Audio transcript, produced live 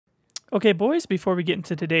Okay, boys, before we get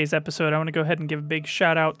into today's episode, I want to go ahead and give a big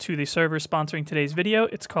shout out to the server sponsoring today's video.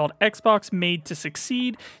 It's called Xbox Made to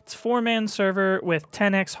Succeed. It's a 4-man server with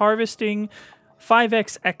 10x harvesting,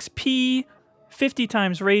 5x XP, 50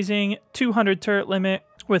 times raising, 200 turret limit,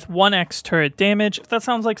 with 1x turret damage. If that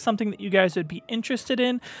sounds like something that you guys would be interested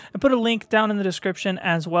in, I put a link down in the description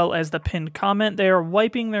as well as the pinned comment. They are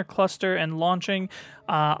wiping their cluster and launching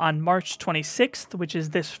on March 26th, which is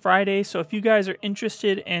this Friday. So if you guys are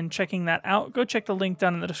interested in checking that out, go check the link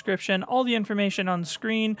down in the description. All the information on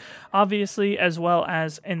screen, obviously, as well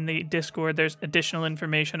as in the Discord, there's additional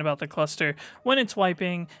information about the cluster when it's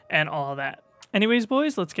wiping and all of that. Anyways,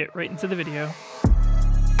 boys, let's get right into the video.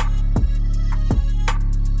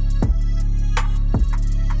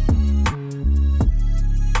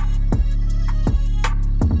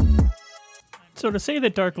 So to say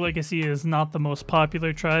that Dark Legacy is not the most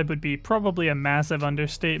popular tribe would be probably a massive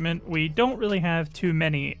understatement. We don't really have too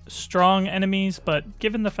many strong enemies, but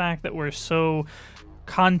given the fact that we're so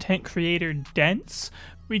content creator dense,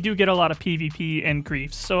 we do get a lot of PvP and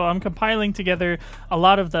griefs. So I'm compiling together a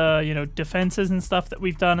lot of the, defenses and stuff that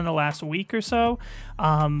we've done in the last week or so.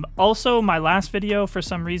 Also, my last video, for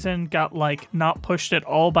some reason, got not pushed at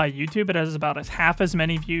all by YouTube. It has about half as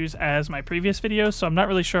many views as my previous videos, so I'm not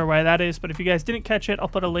really sure why that is. But if you guys didn't catch it, I'll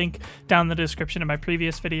put a link down in the description of my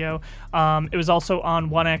previous video. It was also on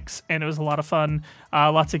 1x, and it was a lot of fun.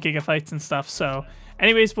 Lots of gigafights and stuff. So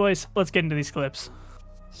anyways, boys, let's get into these clips.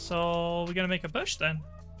 So we're gonna make a push then.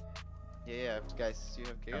 Yeah, guys, you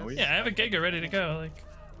have gigas? Yeah, I have a giga ready to go.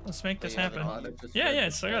 Let's make this happen. Yeah,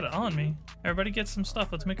 so I got it on me. Everybody get some stuff.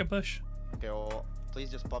 Let's make a push. Okay, well, please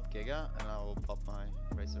just pop giga, and I will pop my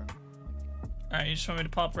racer. Alright, you just want me to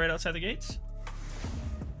pop right outside the gates?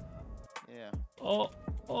 Yeah.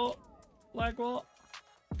 Oh, lag wall.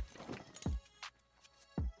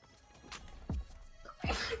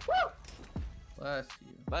 Bless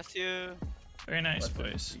you. Bless you. Very nice,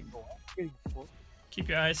 boys. Keep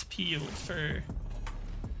your eyes peeled for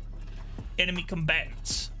enemy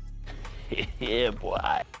combatants. Yeah, boy.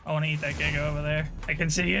 I want to eat that giga over there. I can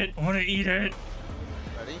see it. I want to eat it.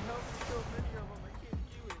 Ready?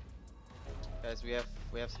 Guys, we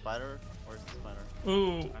have spider. Where's the spider?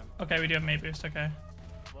 Ooh. Okay, we do have mate boost. Okay.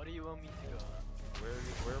 What do you want me to go?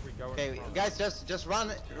 Where are we going? Okay, from? guys, just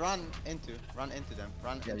run into them. Run into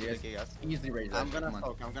the gigas. Easily raise I'm gonna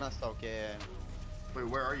soak. Yeah. Wait,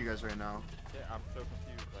 where are you guys right now? Yeah, I'm so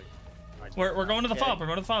confused. We're going to the fob. We're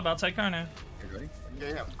going to the fob outside Carno. You ready?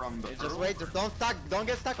 Yeah, from the Just wait. Just don't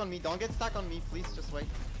get stuck on me. Don't get stuck on me. Please, just wait.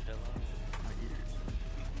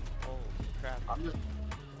 Oh crap!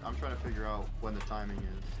 I'm trying to figure out when the timing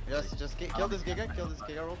is. Just kill this giga. Kill this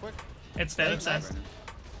giga real quick. It's dead. It's dead.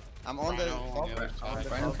 I'm on the.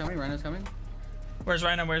 Rhino's coming. Rhino's coming. Where's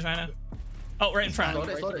Rhino? Where's Rhino? Oh, right in front.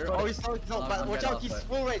 Oh, he's so but watch out. He's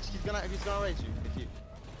full rage. He's gonna rage you. If you.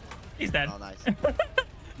 He's dead. Oh, nice.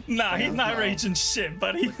 Nah, he's not raging shit,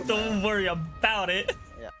 buddy. Don't worry about it.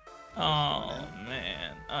 Yeah. Oh,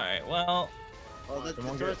 man. Alright, well. Well, the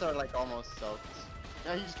turrets are almost soaked.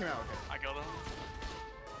 Yeah, he just came out. Okay. I killed him.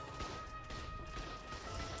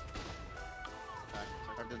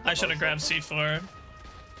 I should have grabbed C4.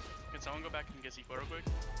 Can someone go back and get C4 real quick?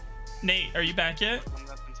 Nate, are you back yet? One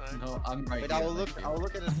that's inside. No, I'm right Wait, here. I will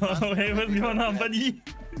look at it. Oh, hey, what's going on, buddy?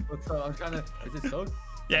 What's up? I'm trying to. Is it soaked?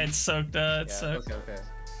 Yeah, it's soaked. It's soaked. Okay.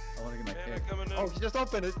 I want to get my Yeah, kick. coming in. Oh, he just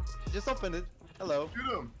opened it. Just opened it. Hello.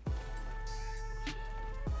 Shoot him.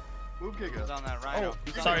 Move, He's Giga. on that rhino.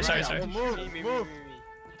 Oh, Sorry. Well, move. Move.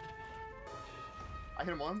 I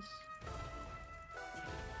hit him once.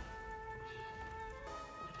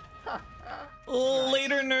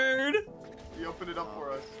 Later, nerd. He opened it up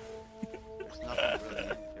for us. There's nothing really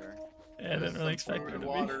here. Yeah, I didn't really expect it to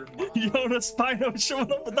Water. be. Yo, the Spino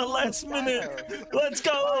showing up at the last minute. Let's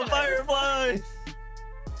go, Firefly.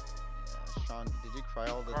 Sean, did you cry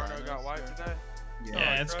all the Carno time? got wiped today.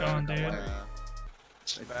 Yeah, it's gone, dude. Yeah.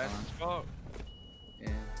 It's Bad as gone. fuck. Yeah.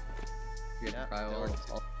 You have Yeah, to cry that all.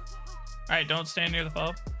 works. Alright, don't stand near the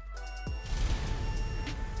fob.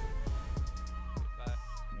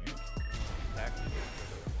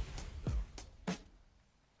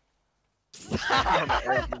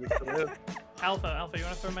 Alpha, you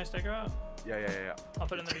want to throw my sticker out? Yeah. I'll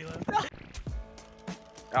put it in the reload.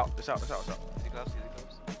 Out, it's out. Easy gloves, easy gloves.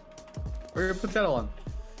 We're gonna put that on.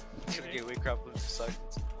 He's gonna get wake crap in 2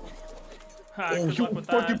 seconds. Ha, good luck with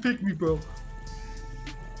that. pick me, bro.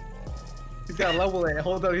 He's got a level A.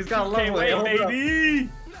 Hold up. He's got a Okay, level A. wait, Hold up. baby!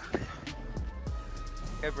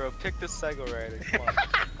 Hey bro, pick the Sego rider. Come on.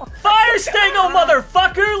 Fire Stego,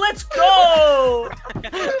 motherfucker! Let's go!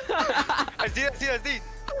 I see.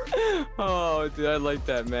 Oh, dude, I like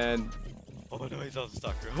that, man. Oh no, he's on the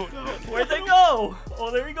stalker. Oh no. Where'd they go?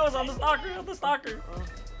 Oh, there he goes on the stalker. On the stalker.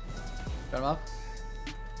 Got him off.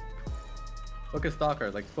 Focus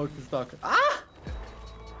stalker, like focus stalker. Ah!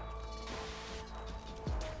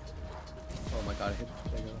 Oh my god, I hit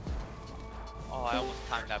the Oh, I almost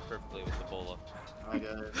timed that perfectly with the bola. I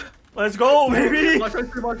get it. Let's go, baby. Watch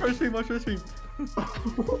first stream.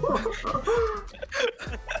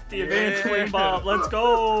 The advanced flame bomb. Let's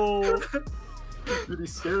go. Dude,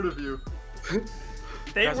 he's scared of you.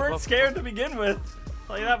 They Guys, weren't above. scared to begin with.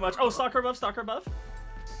 Tell you that much. Oh, stalker above, stalker above.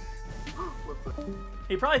 What the?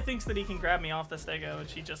 He probably thinks that he can grab me off the stego,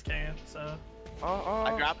 which he just can't. So.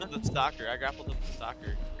 I grappled the stalker.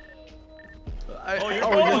 Oh, you're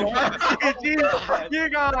going. You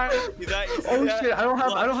got it. Oh shit, I don't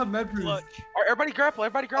have med boost. Alright, everybody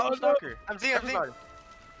grapple stalker. I'm seeing.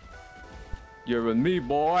 You're with me,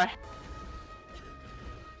 boy.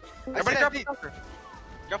 Everybody grapple stalker.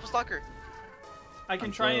 Grapple stalker. I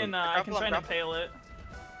can try and impale it.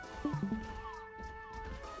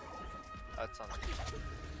 That's on.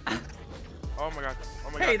 Oh my god.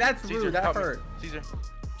 Hey, that's Caesar, rude, that help me. hurt. Caesar.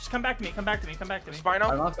 Just come back to me. Got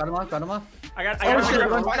him off. I got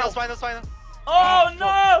Spinal. Oh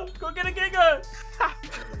no! Go get a giga!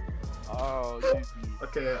 Oh, GG.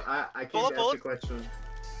 Okay, I Pull can't up, ask the question.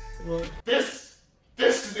 This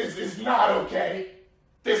is not okay.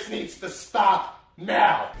 This needs to stop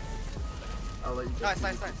now. I'll let you. Nice.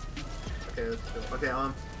 Okay, let's go.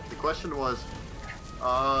 Okay, the question was,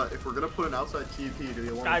 if we're gonna put an outside TP, do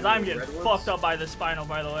you want? Guys, to do I'm the getting red fucked ones? up by this spinal,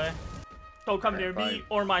 by the way. Don't come near Alright, me fine.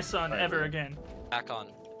 or my son Alright, ever fine. again. Back on.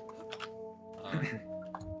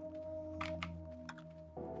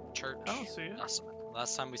 Church. I don't see it.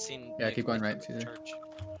 Last time we seen. Yeah, Nick keep going was right, in Caesar.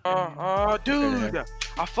 church. Dude,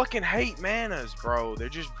 I fucking hate manas, bro. They're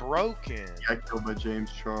just broken. Got killed by James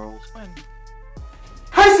Charles. When?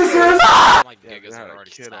 My Yeah, gigas they had are a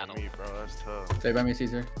already kid on saddled. me, bro. That's tough. Stay by me,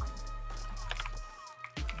 Caesar.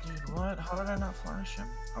 Dude, what? How did I not flash him?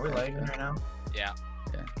 Are we lagging right now? Yeah.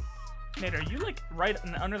 Nate, are you like right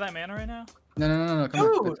under that mana right now? No, come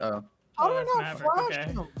on. Dude! Oh, How Oh, did I that's not Maverick, flash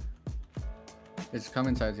okay. him? it's come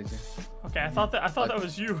inside, Caesar. Okay, I thought that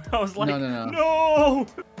was you. I was like, No. no!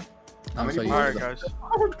 How I'm many so used Alright, to guys.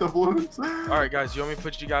 The balloons. Alright, guys. You want me to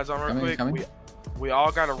put you guys on real quick? Coming. We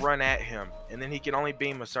all gotta run at him, and then he can only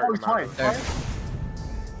beam a certain Oh, amount. he's There.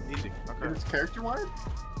 Easy. Dude, Okay. it's character wide?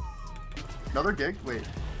 Another gig? Wait.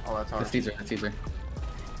 Oh, that's hard. That's Caesar.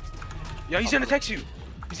 Yeah, he's gonna text you.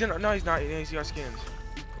 No, he's not. He's got skins.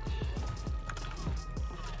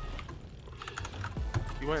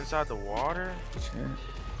 You went inside the water? Shit.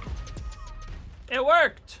 It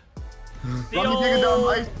worked! The Run the gig down the old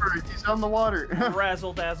iceberg. He's on the water.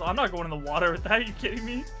 razzle dazzle. I'm not going in the water with that. Are you kidding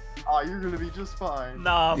me? Oh, you're gonna be just fine.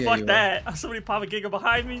 Nah, Yeah, fuck you that. Somebody pop a giga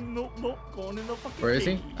behind me. Nope, going in the fucking Where is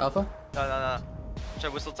he? cave. Alpha? No. Should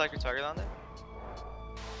I whistle attack your target on there?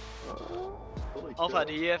 Holy Alpha, cow.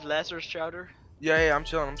 do you have laser chowder? Yeah, I'm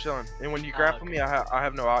chilling. And when you grapple okay. me, I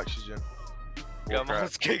have no oxygen. Yeah, Bull crap.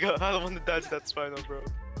 let's kick out. I'm the one that dies that spinal, bro.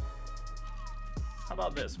 How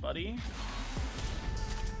about this, buddy?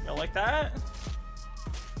 You like that?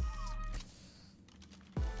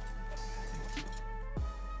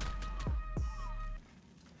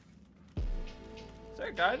 Is there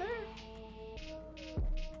a guy there?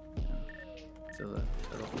 Still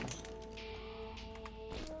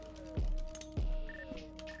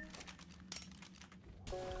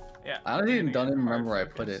Yeah. I don't even remember where I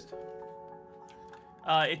put it.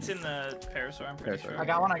 It's in the parasaur, I'm pretty Parasaur. sure. I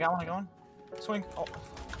got one. Swing. Oh.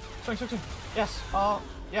 Swing. Yes. Oh,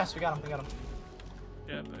 yes, we got him.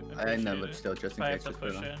 Yeah, but I know, appreciate but it. still, just If in I case, have to just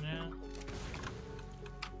put push it on. in, yeah.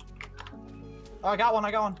 Oh, I got one.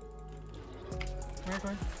 Come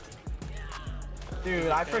here.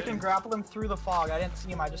 Dude, I freaking grappled him through the fog. I didn't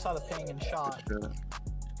see him. I just saw the ping and shot.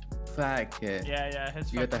 Fat kid. Yeah,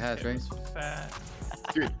 his You got the fucking hash, kid right? was fat.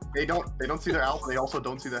 Dude, they don't see their alpha. They also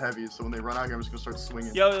don't see the heavies. So when they run out here, I'm just gonna start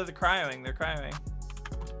swinging. Yo, they're cryoing.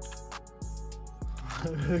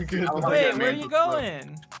 Good. I don't know Wait, that where are man you was slow.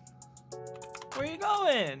 going? Where you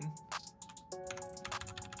going?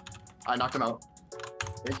 I knocked him out.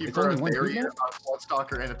 Thank you It's for a only one berry, hit? a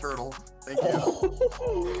Bloodstocker, and a turtle. Thank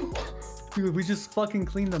you. Dude, we just fucking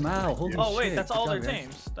cleaned them out. Holy Oh wait, shit. that's Good all job, their guys.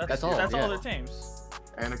 teams. That's all, That's all yeah. their teams.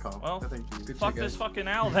 And a comp. Well, Thank you. Good Fuck shit, this guys. fucking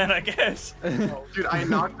owl then, I guess. Dude, I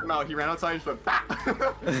knocked him out. He ran outside and just went BAP!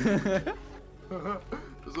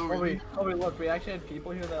 Just over Oh here. wait, look, we actually had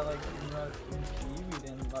people here that like we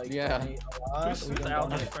didn't like Yeah. donate a lot. Who's We didn't the owl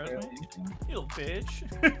donate that first barely me? anything. You little bitch.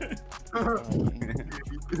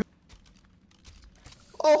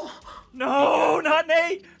 Oh! No, not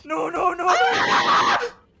Nate! No!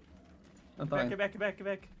 I'm Back, fine. get back, get back,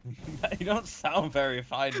 get back. You don't sound very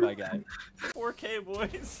fine, my guy. 4K,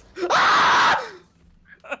 boys.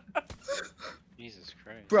 Jesus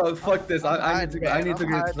Christ. Bro, fuck this. I need to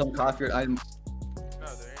get some coffee. I'm. No,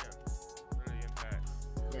 there ain't. Literally impact.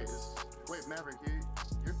 Wait, Maverick,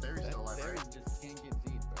 your theory's still alive, right? just can't get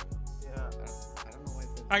Z'd, bro. Yeah. I don't know why.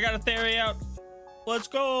 I got a theory out. Let's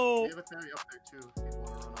We go. have a theory up there too, if people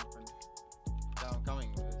want to run off and... No, I'm coming.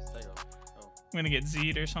 Stay go. Oh. I'm gonna get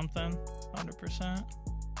Z'd or something. 100%.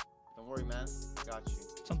 Don't worry, man. I got you.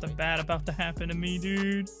 Something bad about to happen to me,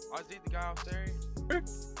 dude. I was the guy off there.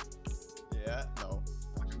 Yeah. No.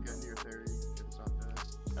 Watch him get into your theory if it's not dead.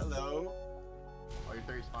 Hello. Oh, your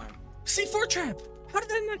theory's fine. C4 trap. How did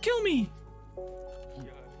that not kill me?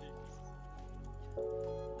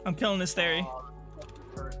 I'm killing this theory.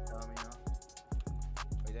 Turret dummy, huh?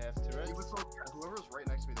 Wait, they have turrets? He was so, whoever's right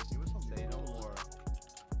next to me, he was so Say no more.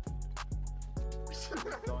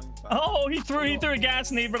 Going back. Oh, he threw a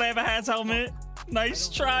gas nade, but I have a Haz helmet. Nice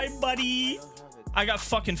try, buddy. I don't have it. I got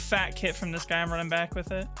fucking fat kit from this guy. I'm running back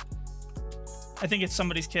with it. I think it's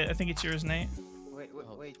somebody's kit. I think it's yours, Nate. Wait.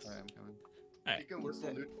 Alright, I'm coming. You can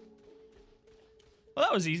whistle, dude. Well,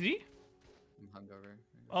 that was easy. I'm hungover.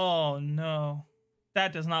 Oh no,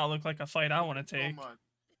 that does not look like a fight I want to So take. much.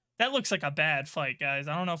 That looks like a bad fight, guys.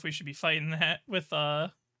 I don't know if we should be fighting that with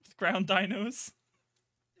ground dinos.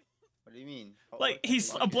 What do you mean? Like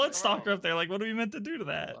he's a bloodstalker up there. Like what are we meant to do to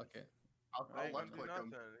that? Fuck it. I'll I ain't gonna left do click him.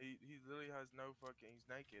 nothing. He literally has no fucking. He's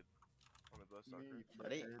naked on the bloodsucker. Are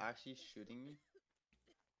they actually shooting me?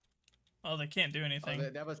 Oh, they can't do Oh, anything.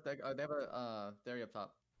 they have a theory up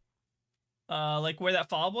top. Like where that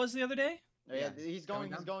fob was the other day. Oh, yeah, Yeah. he's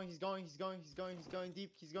going Going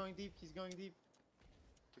deep. He's going deep.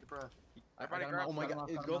 Take a breath. I Everybody got him grab off, Oh my got him god, off,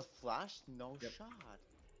 it got him goes off. flash? No Yep. shot.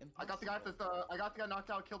 I got the guy that's I got the guy knocked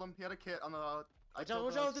out, killed him. He had a kit on the. Watch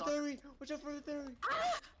out for the theory! Watch out for the theory!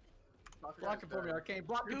 Block it for me, Arcane.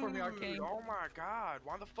 Block it for me, Arcane. Dude, oh my god.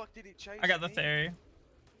 Why the fuck did it chase I got the me? theory.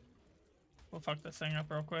 We'll fuck this thing up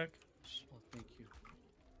real quick. Oh, thank you.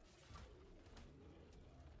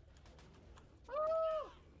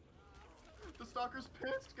 The stalker's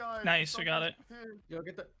pissed, guys. Nice, The we got stalker's it. pissed. Yo,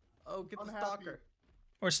 get the. Oh, get the Unhappy. stalker.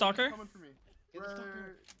 Where's Stalker? Coming for me. Get the stalker.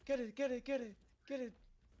 Where- Get it!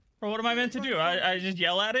 Bro, what am I meant to do? I just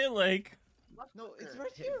yell at it like. No, it's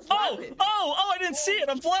right here! Oh! I didn't see it.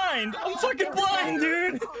 I'm blind. I'm fucking blind,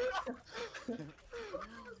 dude.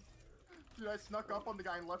 Dude, I snuck up on the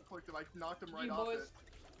guy and left clicked him. I knocked him right off it.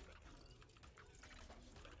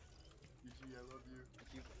 GG, I love you.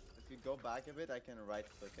 If you go back a bit, I can right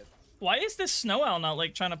click it. Why is this snow owl not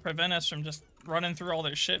like trying to prevent us from just running through all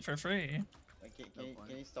their shit for free? Like, can No you point.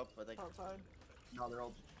 can you stop for like Outside. No, they're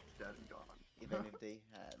all dead and gone. even if they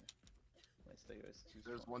had? Let's take this.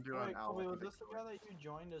 There's one dude Wait, on owl. Colby, I was think this the they guy that you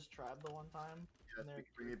joined as tribe the one time? Yeah, And they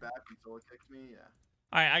bring me back and Zola kicked me. Yeah.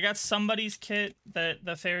 Alright, I got somebody's kit that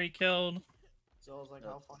the fairy killed. So I was like,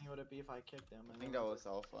 how funny would it be if I kicked him? I And think then that I was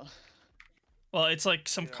alpha. Well, it's like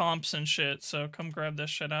some Yeah. comps and shit, so come grab this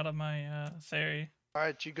shit out of my theory.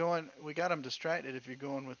 Alright, you going? We got him distracted if you're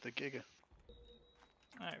going with the Giga.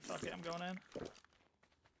 Alright, fuck it, I'm going in.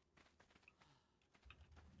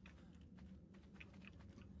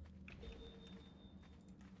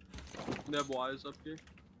 They have wires up here.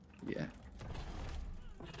 Yeah.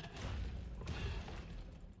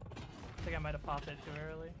 I think I might have popped it too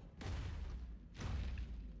early.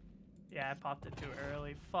 Yeah, I popped it too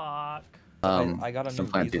early. Fuck. I got a some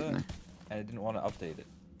new plant visa, in there. and I didn't want to update it.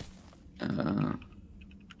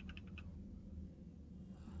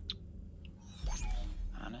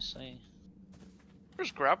 Honestly.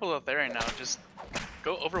 There's grapple out there right now. Just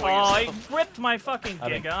go overweight Oh, yourself. I ripped my fucking I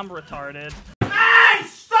mean- Giga. I'm retarded. Hey,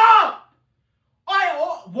 stop!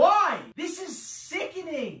 Why? This is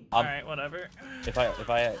sickening. Alright, whatever. If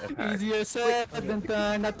I Easier said than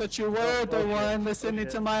done. I thought you were the one listening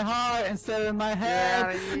to my heart instead of my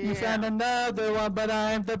head. You found another one, but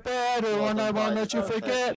I'm the better one. I won't let you forget.